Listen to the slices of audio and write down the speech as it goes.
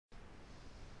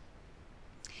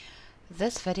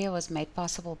This video was made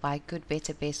possible by Good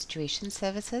Better Best Tuition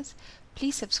Services.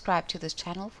 Please subscribe to this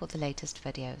channel for the latest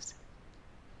videos.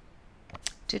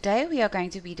 Today we are going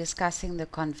to be discussing the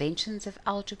conventions of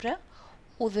algebra,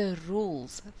 or the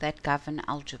rules that govern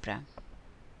algebra.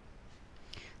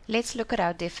 Let's look at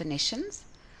our definitions.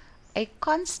 A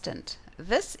constant.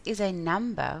 This is a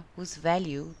number whose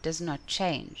value does not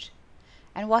change.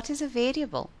 And what is a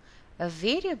variable? A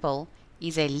variable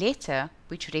is a letter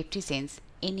which represents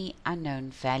any unknown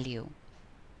value.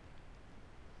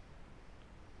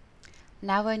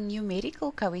 Now a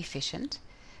numerical coefficient,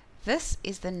 this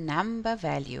is the number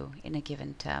value in a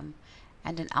given term,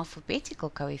 and an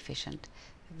alphabetical coefficient,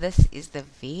 this is the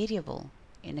variable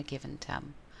in a given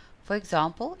term. For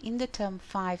example, in the term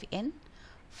 5n,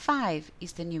 5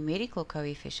 is the numerical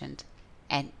coefficient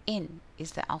and n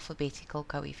is the alphabetical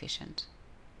coefficient.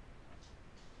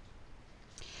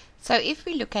 So if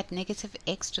we look at negative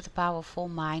x to the power 4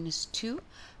 minus 2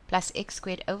 plus x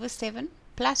squared over 7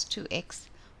 plus 2x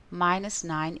minus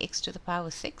 9x to the power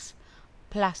 6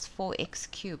 plus 4x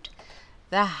cubed,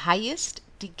 the highest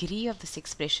degree of this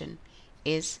expression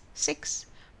is 6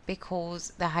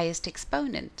 because the highest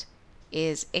exponent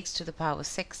is x to the power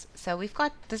 6. So we've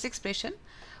got this expression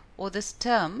or this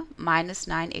term minus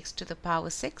 9x to the power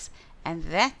 6, and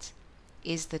that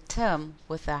is the term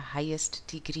with the highest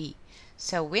degree.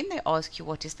 So when they ask you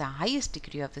what is the highest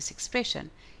degree of this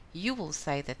expression, you will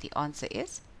say that the answer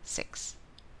is 6.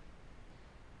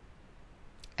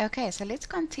 Okay, so let's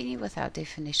continue with our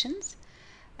definitions.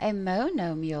 A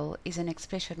monomial is an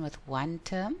expression with one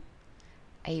term.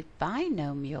 A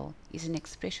binomial is an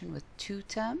expression with two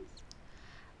terms.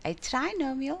 A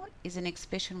trinomial is an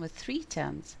expression with three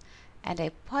terms. And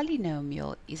a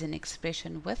polynomial is an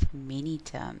expression with many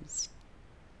terms.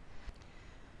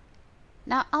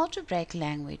 Now, algebraic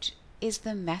language is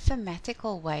the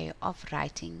mathematical way of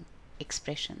writing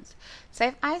expressions. So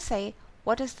if I say,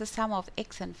 what does the sum of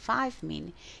x and 5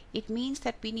 mean? It means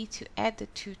that we need to add the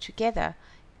two together.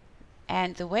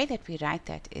 And the way that we write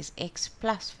that is x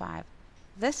plus 5.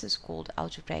 This is called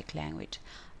algebraic language.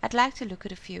 I'd like to look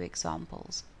at a few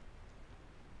examples.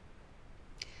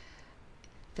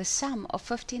 The sum of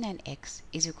 15 and x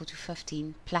is equal to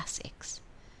 15 plus x.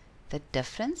 The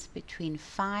difference between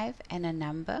 5 and a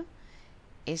number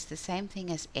is the same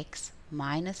thing as x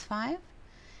minus 5.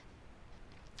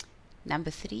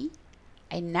 Number 3,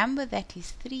 a number that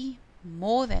is 3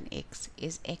 more than x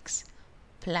is x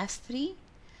plus 3.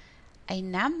 A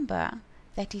number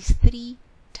that is 3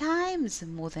 times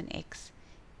more than x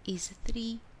is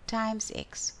 3 times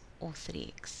x, or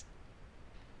 3x.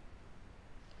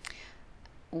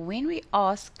 When we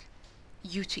ask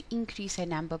you to increase a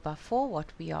number by 4,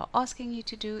 what we are asking you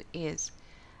to do is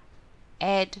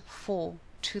add 4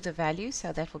 to the value,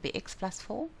 so that will be x plus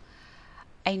 4.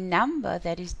 A number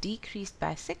that is decreased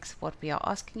by 6, what we are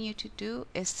asking you to do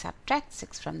is subtract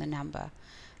 6 from the number.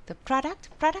 The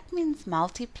product means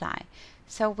multiply.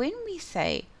 So when we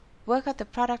say work out the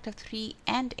product of 3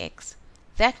 and x,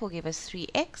 that will give us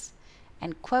 3x.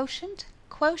 And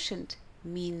quotient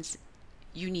means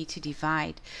you need to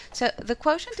divide. So the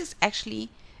quotient is actually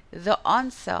the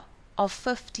answer of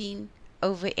 15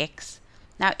 over x.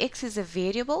 Now x is a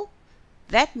variable.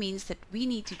 That means that we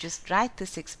need to just write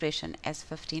this expression as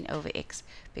 15 over x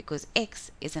because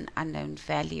x is an unknown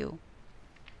value.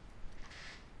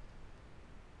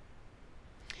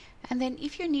 And then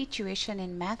if you need tuition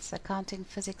in maths, accounting,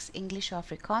 physics, English or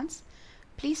Afrikaans,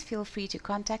 please feel free to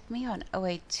contact me on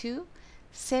 082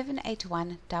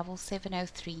 781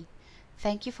 7703.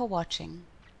 Thank you for watching.